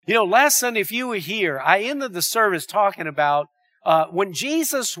Last Sunday, if you were here, I ended the service talking about when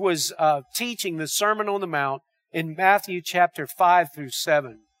Jesus was teaching the Sermon on the Mount in Matthew chapter 5 through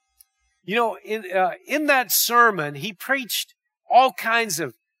 7. In that sermon, he preached all kinds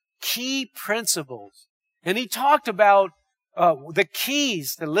of key principles. And he talked about the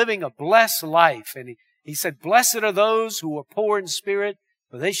keys to living a blessed life. And he said, blessed are those who are poor in spirit,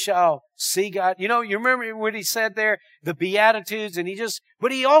 for they shall see God. You remember what he said there? The Beatitudes.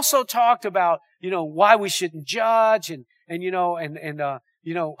 But he also talked about, why we shouldn't judge and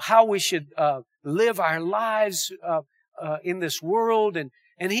how we should live our lives in this world.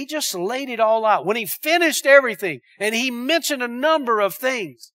 And he just laid it all out. When he finished everything, and he mentioned a number of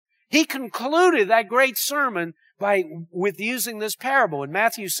things, he concluded that great sermon with using this parable in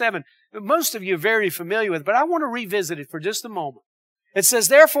Matthew 7. Most of you are very familiar with it, but I want to revisit it for just a moment. It says,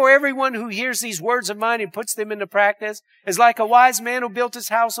 therefore, everyone who hears these words of mine and puts them into practice is like a wise man who built his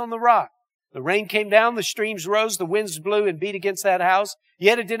house on the rock. The rain came down, the streams rose, the winds blew and beat against that house,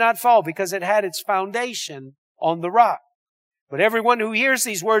 yet it did not fall because it had its foundation on the rock. But everyone who hears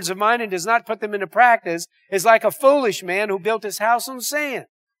these words of mine and does not put them into practice is like a foolish man who built his house on sand.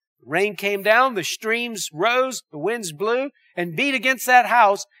 The rain came down, the streams rose, the winds blew and beat against that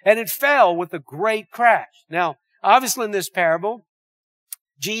house, and it fell with a great crash. Now, obviously in this parable,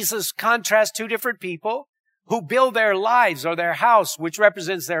 Jesus contrasts two different people who build their lives or their house, which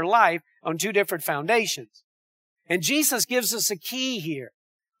represents their life, on two different foundations. And Jesus gives us a key here.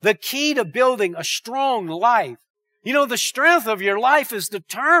 The key to building a strong life. The strength of your life is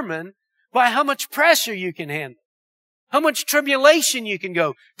determined by how much pressure you can handle, how much tribulation you can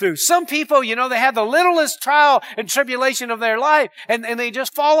go through. Some people, they have the littlest trial and tribulation of their life, and they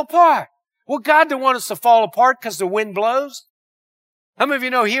just fall apart. Well, God didn't want us to fall apart because the wind blows. How many of you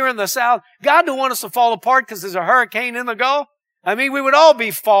know here in the South, God didn't want us to fall apart because there's a hurricane in the Gulf? We would all be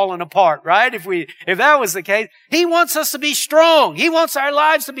falling apart, right? If that was the case. He wants us to be strong. He wants our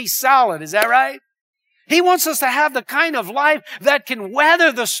lives to be solid. Is that right? He wants us to have the kind of life that can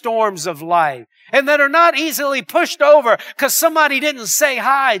weather the storms of life and that are not easily pushed over because somebody didn't say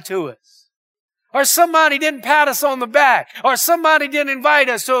hi to us, or somebody didn't pat us on the back, or somebody didn't invite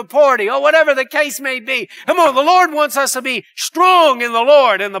us to a party, or whatever the case may be. Come on, the Lord wants us to be strong in the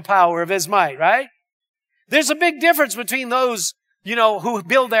Lord and the power of His might, right? There's a big difference between those, who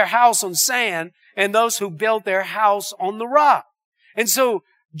build their house on sand and those who build their house on the rock. And so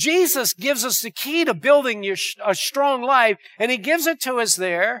Jesus gives us the key to building a strong life, and He gives it to us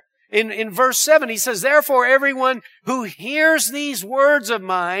there in verse 7. He says, therefore, everyone who hears these words of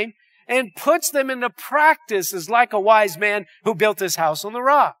mine and puts them into practice is like a wise man who built his house on the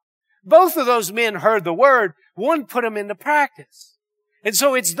rock. Both of those men heard the word. One put them into practice. And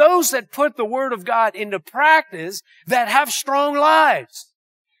so it's those that put the word of God into practice that have strong lives.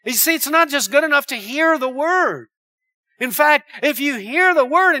 You see, it's not just good enough to hear the word. In fact, if you hear the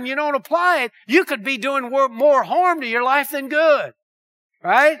word and you don't apply it, you could be doing more harm to your life than good.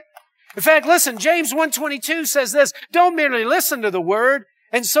 Right? In fact, listen, James 1:22 says this, don't merely listen to the word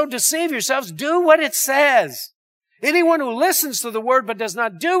and so deceive yourselves. Do what it says. Anyone who listens to the word but does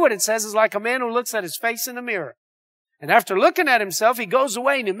not do what it says is like a man who looks at his face in the mirror. And after looking at himself, he goes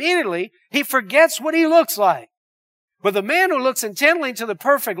away and immediately he forgets what he looks like. But the man who looks intently to the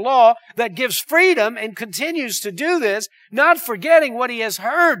perfect law that gives freedom and continues to do this, not forgetting what he has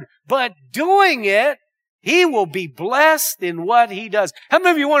heard, but doing it, he will be blessed in what he does. How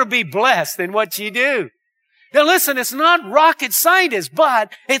many of you want to be blessed in what you do? Now listen, it's not rocket science,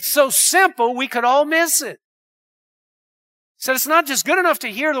 but it's so simple we could all miss it. So it's not just good enough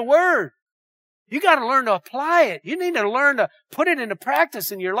to hear the word. You got to learn to apply it. You need to learn to put it into practice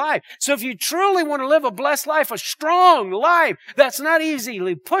in your life. So if you truly want to live a blessed life, a strong life that's not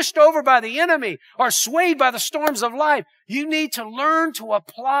easily pushed over by the enemy or swayed by the storms of life, you need to learn to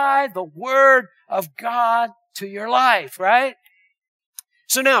apply the word of God to your life, right?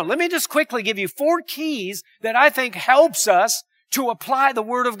 So now, let me just quickly give you 4 keys that I think helps us to apply the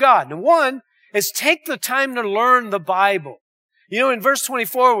word of God. Now, one is take the time to learn the Bible. In verse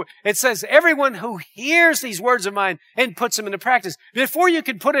 24, it says, everyone who hears these words of mine and puts them into practice. Before you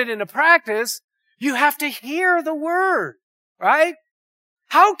can put it into practice, you have to hear the word, right?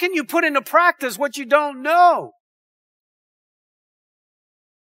 How can you put into practice what you don't know?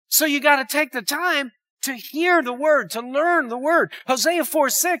 So you got to take the time to hear the word, to learn the word. Hosea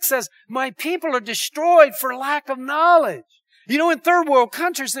 4:6 says, my people are destroyed for lack of knowledge. In third world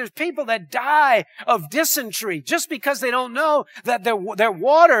countries, there's people that die of dysentery just because they don't know that their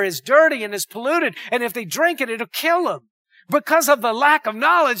water is dirty and is polluted. And if they drink it, it'll kill them. because of the lack of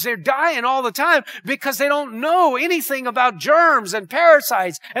knowledge, they're dying all the time because they don't know anything about germs and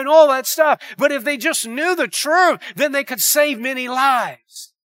parasites and all that stuff. But if they just knew the truth, then they could save many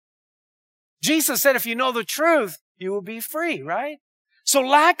lives. Jesus said, if you know the truth, you will be free, right? So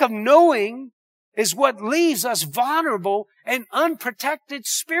lack of knowing is what leaves us vulnerable and unprotected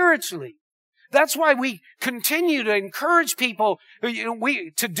spiritually. That's why we continue to encourage people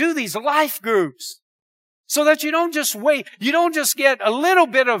to do these life groups. So that you don't just wait. You don't just get a little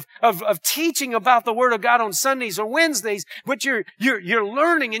bit of teaching about the Word of God on Sundays or Wednesdays, but you're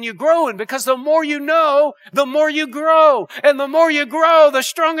learning and you're growing, because the more you know, the more you grow. And the more you grow, the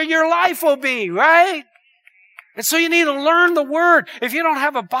stronger your life will be, right? And so you need to learn the Word. If you don't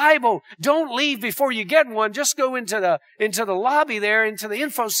have a Bible, don't leave before you get one. Just go into the lobby there, into the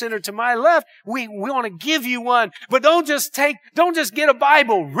info center to my left. We want to give you one. But don't just get a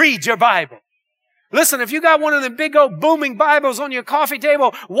Bible. Read your Bible. Listen, if you got one of them big old booming Bibles on your coffee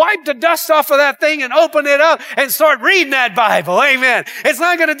table, wipe the dust off of that thing and open it up and start reading that Bible. Amen. It's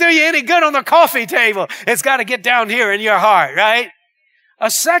not going to do you any good on the coffee table. It's got to get down here in your heart, right?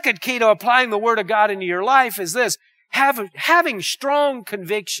 A second key to applying the Word of God into your life is this: having strong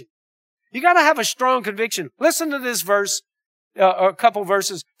conviction. You got to have a strong conviction. Listen to this verse. A couple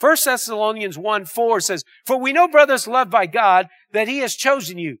verses. 1 Thessalonians 1:4 says, "For we know, brothers loved by God, that He has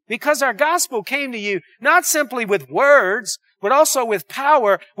chosen you, because our gospel came to you not simply with words, but also with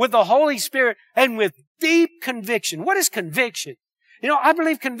power, with the Holy Spirit, and with deep conviction." What is conviction? I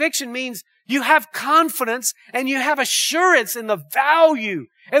believe conviction means you have confidence and you have assurance in the value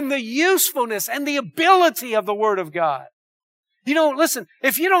and the usefulness and the ability of the Word of God. Listen,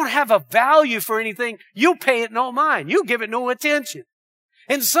 if you don't have a value for anything, you'll pay it no mind. You'll give it no attention.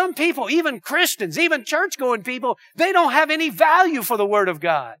 And some people, even Christians, even church-going people, they don't have any value for the Word of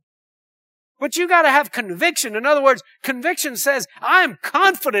God. But you got to have conviction. In other words, conviction says, I am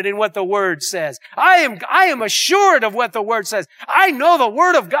confident in what the Word says. I am assured of what the Word says. I know the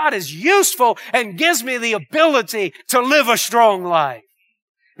Word of God is useful and gives me the ability to live a strong life.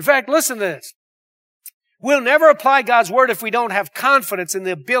 In fact, listen to this. We'll never apply God's Word if we don't have confidence in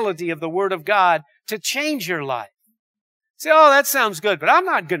the ability of the Word of God to change your life. Say, oh, that sounds good, but I'm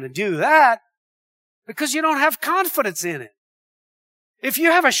not going to do that, because you don't have confidence in it. If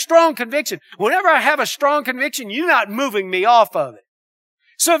you have a strong conviction, whenever I have a strong conviction, you're not moving me off of it.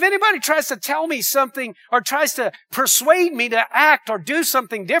 So if anybody tries to tell me something or tries to persuade me to act or do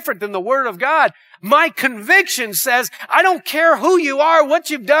something different than the Word of God, my conviction says, I don't care who you are,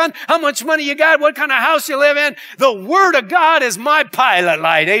 what you've done, how much money you got, what kind of house you live in. The Word of God is my pilot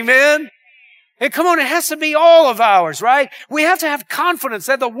light. Amen? And come on, it has to be all of ours, right? We have to have confidence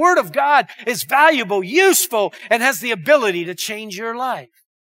that the Word of God is valuable, useful, and has the ability to change your life.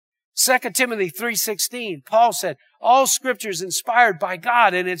 2 Timothy 3:16, Paul said, all Scripture is inspired by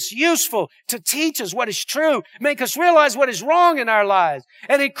God, and it's useful to teach us what is true, make us realize what is wrong in our lives.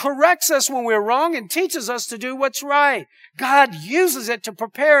 And it corrects us when we're wrong and teaches us to do what's right. God uses it to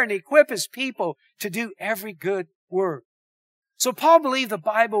prepare and equip His people to do every good work. So Paul believed the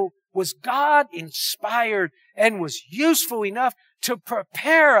Bible was God-inspired and was useful enough to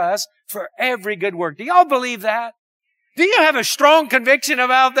prepare us for every good work. Do y'all believe that? Do you have a strong conviction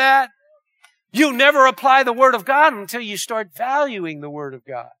about that? You'll never apply the Word of God until you start valuing the Word of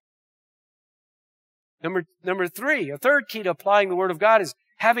God. Number three, a third key to applying the Word of God is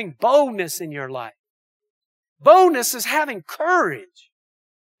having boldness in your life. Boldness is having courage.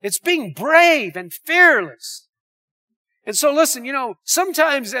 It's being brave and fearless. And so listen,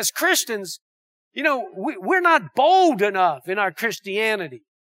 sometimes as Christians, we're not bold enough in our Christianity.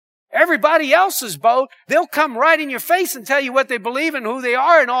 Everybody else is bold. They'll come right in your face and tell you what they believe and who they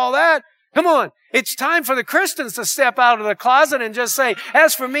are and all that. Come on. It's time for the Christians to step out of the closet and just say,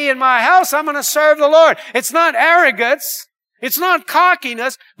 as for me and my house, I'm going to serve the Lord. It's not arrogance. It's not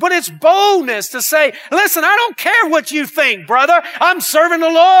cockiness, but it's boldness to say, listen, I don't care what you think, brother. I'm serving the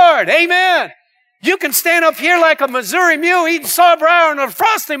Lord. Amen. You can stand up here like a Missouri mule eating sawbriar on a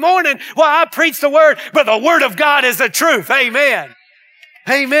frosty morning while I preach the Word, but the Word of God is the truth. Amen.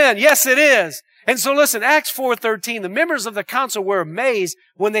 Amen. Yes, it is. And so listen, Acts 4:13, the members of the council were amazed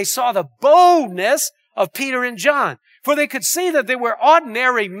when they saw the boldness of Peter and John, for they could see that they were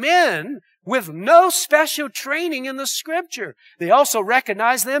ordinary men with no special training in the Scripture. They also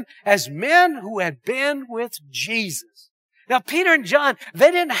recognized them as men who had been with Jesus. Now, Peter and John, they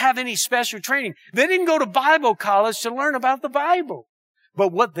didn't have any special training. They didn't go to Bible college to learn about the Bible.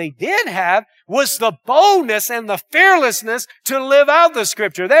 But what they did have was the boldness and the fearlessness to live out the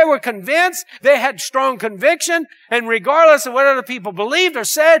Scripture. They were convinced, they had strong conviction, and regardless of what other people believed or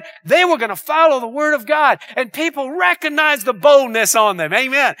said, they were going to follow the Word of God. And people recognized the boldness on them.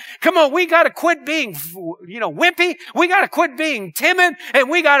 Amen. Come on, we got to quit being, wimpy. We got to quit being timid, and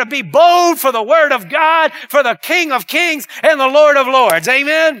we got to be bold for the Word of God, for the King of Kings and the Lord of Lords.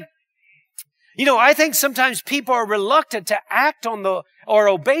 Amen. I think sometimes people are reluctant to act on or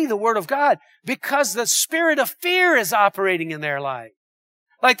obey the Word of God because the spirit of fear is operating in their life.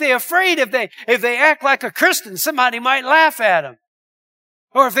 Like they're afraid if they act like a Christian, somebody might laugh at them.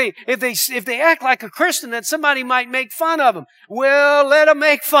 Or if they act like a Christian, that somebody might make fun of them. Well, let them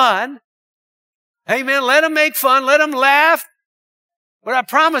make fun. Amen. Let them make fun. Let them laugh. But I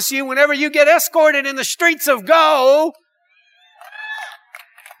promise you, whenever you get escorted in the streets of gold,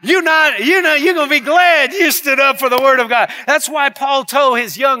 you're going to be glad you stood up for the Word of God. That's why Paul told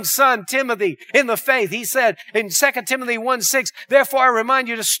his young son, Timothy, in the faith. He said in 2 Timothy 1:6, therefore I remind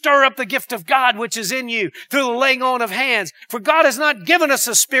you to stir up the gift of God which is in you through the laying on of hands. For God has not given us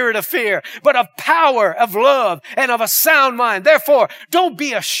a spirit of fear, but of power, of love, and of a sound mind. Therefore, don't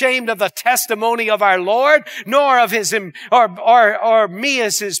be ashamed of the testimony of our Lord, nor of his, or me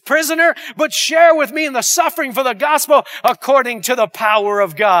as his prisoner, but share with me in the suffering for the gospel according to the power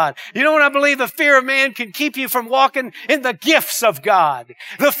of God. You know what I believe? The fear of man can keep you from walking in the gifts of God.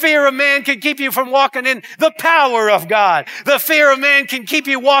 The fear of man can keep you from walking in the power of God. The fear of man can keep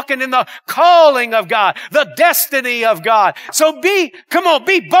you walking in the calling of God, the destiny of God. So be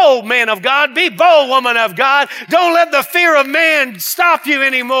bold, man of God. Be bold, woman of God. Don't let the fear of man stop you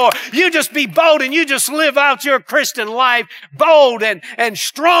anymore. You just be bold and you just live out your Christian life bold and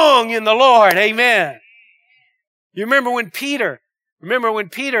strong in the Lord. Amen. You remember when Peter,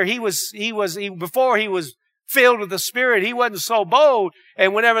 before he was filled with the Spirit, he wasn't so bold.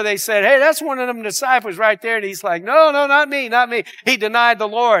 And whenever they said, hey, that's one of them disciples right there. And he's like, no, not me. He denied the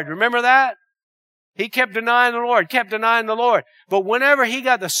Lord. Remember that? He kept denying the Lord. But whenever he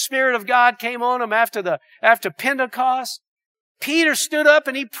got the Spirit of God came on him after Pentecost, Peter stood up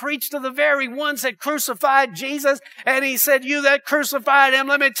and he preached to the very ones that crucified Jesus. And he said, you that crucified him,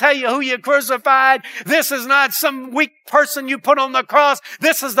 let me tell you who you crucified. This is not some weak person you put on the cross.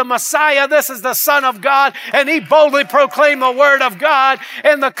 This is the Messiah. This is the Son of God. And he boldly proclaimed the Word of God.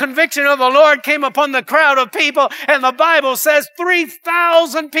 And the conviction of the Lord came upon the crowd of people. And the Bible says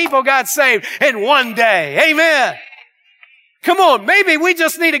 3,000 people got saved in one day. Amen. Come on, maybe we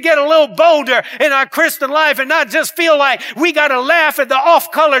just need to get a little bolder in our Christian life and not just feel like we got to laugh at the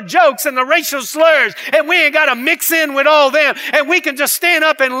off-color jokes and the racial slurs and we ain't got to mix in with all them and we can just stand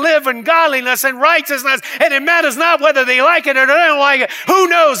up and live in godliness and righteousness and it matters not whether they like it or they don't like it. Who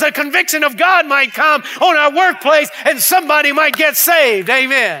knows? The conviction of God might come on our workplace and somebody might get saved.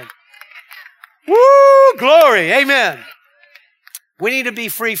 Amen. Woo! Glory. Amen. We need to be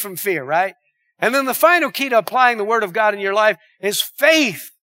free from fear, right? And then the final key to applying the Word of God in your life is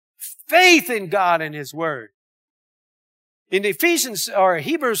faith. Faith in God and His Word. In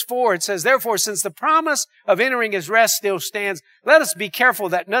Hebrews 4, it says, therefore, since the promise of entering His rest still stands, let us be careful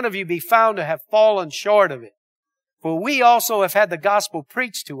that none of you be found to have fallen short of it. For we also have had the gospel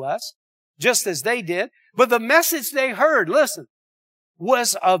preached to us, just as they did. But the message they heard, listen,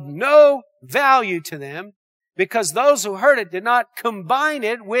 was of no value to them because those who heard it did not combine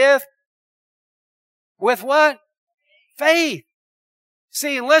it with what? Faith.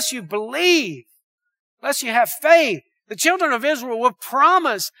 See, unless you believe, unless you have faith, the children of Israel were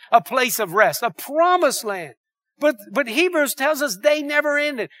promised a place of rest, a promised land. But Hebrews tells us they never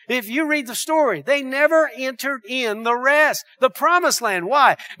ended. If you read the story, they never entered in the rest, the promised land.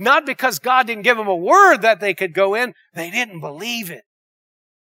 Why? Not because God didn't give them a word that they could go in. They didn't believe it.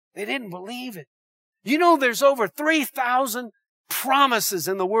 They didn't believe it. You know, there's over 3,000 promises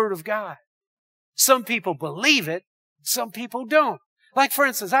in the Word of God. Some people believe it. Some people don't. Like, for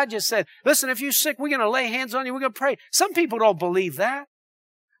instance, I just said, listen, if you're sick, we're going to lay hands on you. We're going to pray. Some people don't believe that.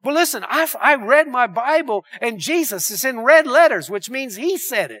 But listen, I read my Bible and Jesus is in red letters, which means He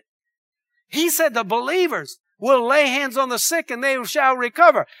said it. He said the believers will lay hands on the sick and they shall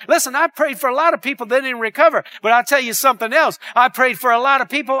recover. Listen, I prayed for a lot of people that didn't recover. But I'll tell you something else. I prayed for a lot of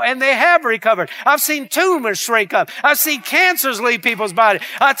people and they have recovered. I've seen tumors shrink up. I've seen cancers leave people's body.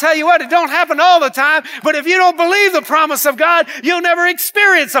 I tell you what, it don't happen all the time. But if you don't believe the promise of God, you'll never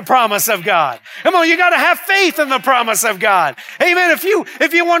experience the promise of God. Come on, you got to have faith in the promise of God. Amen. If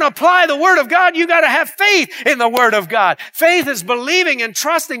you want to apply the Word of God, you got to have faith in the Word of God. Faith is believing and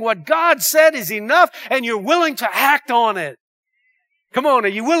trusting what God said is enough and you're willing to act on it. Come on, are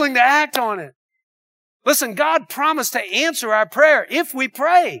you willing to act on it? Listen, God promised to answer our prayer if we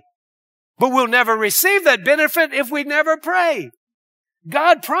pray. But we'll never receive that benefit if we never pray.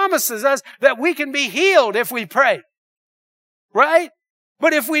 God promises us that we can be healed if we pray. Right?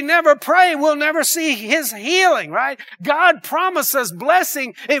 But if we never pray, we'll never see His healing, right? God promises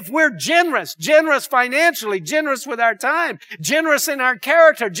blessing if we're generous. Generous financially, generous with our time, generous in our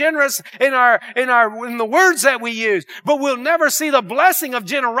character, generous in the words that we use. But we'll never see the blessing of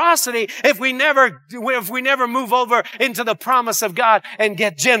generosity if we never move over into the promise of God and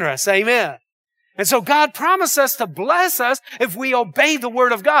get generous. Amen. And so God promised us to bless us if we obey the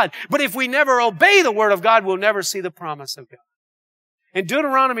Word of God. But if we never obey the Word of God, we'll never see the promise of God. In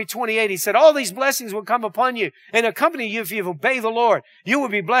Deuteronomy 28, He said, all these blessings will come upon you and accompany you if you obey the Lord. You will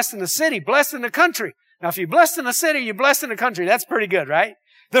be blessed in the city, blessed in the country. Now, if you're blessed in the city, you're blessed in the country. That's pretty good, right?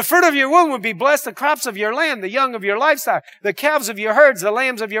 The fruit of your womb will be blessed, the crops of your land, the young of your livestock, the calves of your herds, the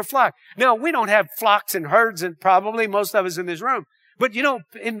lambs of your flock. Now, we don't have flocks and herds, and probably most of us in this room. But you know,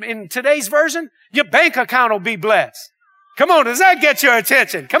 in today's version, your bank account will be blessed. Come on, does that get your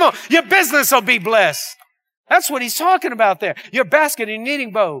attention? Come on, your business will be blessed. That's what He's talking about there. Your basket and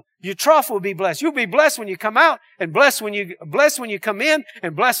kneading bowl, your trough will be blessed. You'll be blessed when you come out, and blessed when you come in,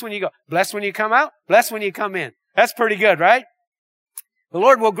 and blessed when you go. Blessed when you come out, blessed when you come in. That's pretty good, right? The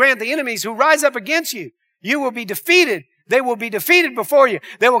Lord will grant the enemies who rise up against you. You will be defeated. They will be defeated before you.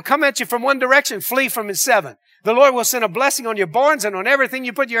 They will come at you from one direction, flee from the seven. The Lord will send a blessing on your barns and on everything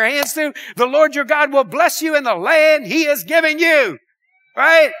you put your hands to. The Lord your God will bless you in the land He is giving you.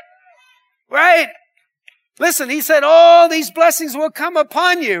 Right? Right? Listen, He said all these blessings will come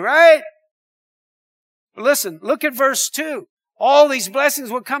upon you, right? Listen, look at verse 2. All these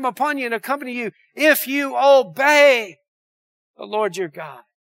blessings will come upon you and accompany you if you obey the Lord your God.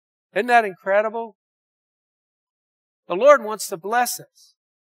 Isn't that incredible? The Lord wants to bless us.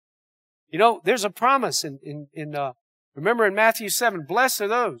 You know, there's a promise remember in Matthew 7, blessed are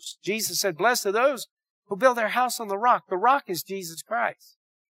those. Jesus said, blessed are those who build their house on the rock. The rock is Jesus Christ.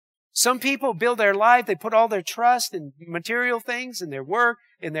 Some people build their life, they put all their trust in material things, in their work,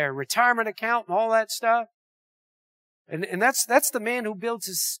 in their retirement account, and all that stuff. And that's the man who builds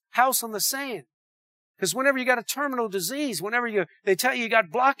his house on the sand. Because whenever you got a terminal disease, whenever they tell you got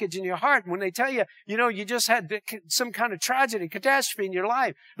blockage in your heart, when they tell you, you just had some kind of tragedy, catastrophe in your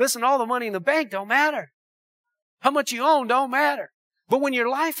life, listen, all the money in the bank don't matter. How much you own don't matter. But when your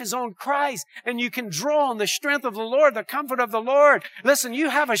life is on Christ and you can draw on the strength of the Lord, the comfort of the Lord, listen, you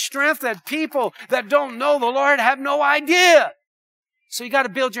have a strength that people that don't know the Lord have no idea. So you got to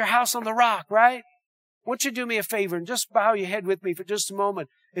build your house on the rock, right? Won't you do me a favor and just bow your head with me for just a moment?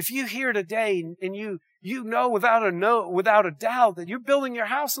 If you hear today and you know without a doubt that you're building your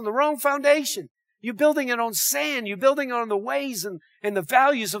house on the wrong foundation, you're building it on sand, you're building it on the ways and the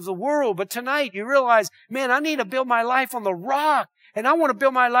values of the world, but tonight you realize, man, I need to build my life on the rock. And I want to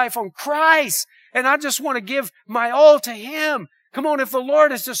build my life on Christ. And I just want to give my all to Him. Come on, if the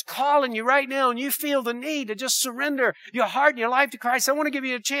Lord is just calling you right now and you feel the need to just surrender your heart and your life to Christ, I want to give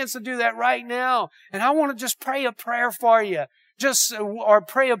you a chance to do that right now. And I want to just pray a prayer for you. Or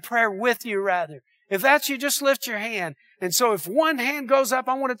pray a prayer with you rather. If that's you, just lift your hand. And so if one hand goes up,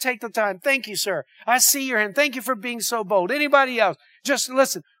 I want to take the time. Thank you, sir. I see your hand. Thank you for being so bold. Anybody else? Just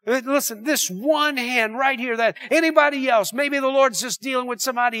listen, this one hand right here, that anybody else, maybe the Lord's just dealing with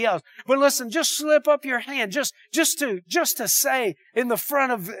somebody else. But listen, just slip up your hand, just to say in the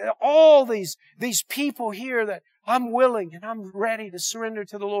front of all these people here that I'm willing and I'm ready to surrender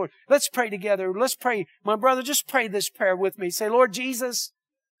to the Lord. Let's pray together. Let's pray. My brother, just pray this prayer with me. Say, Lord Jesus,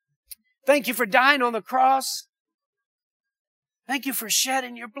 thank you for dying on the cross. Thank you for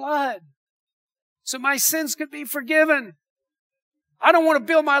shedding your blood so my sins could be forgiven. I don't want to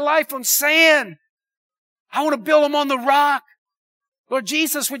build my life on sand. I want to build them on the rock. Lord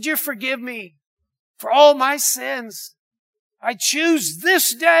Jesus, would you forgive me for all my sins? I choose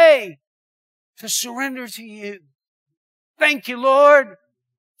this day to surrender to you. Thank you, Lord,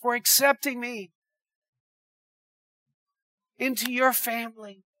 for accepting me into your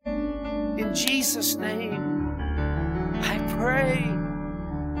family. In Jesus' name, I pray.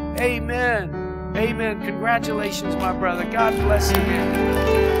 Amen. Amen. Congratulations, my brother. God bless you,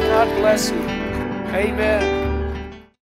 man. God bless you. Amen.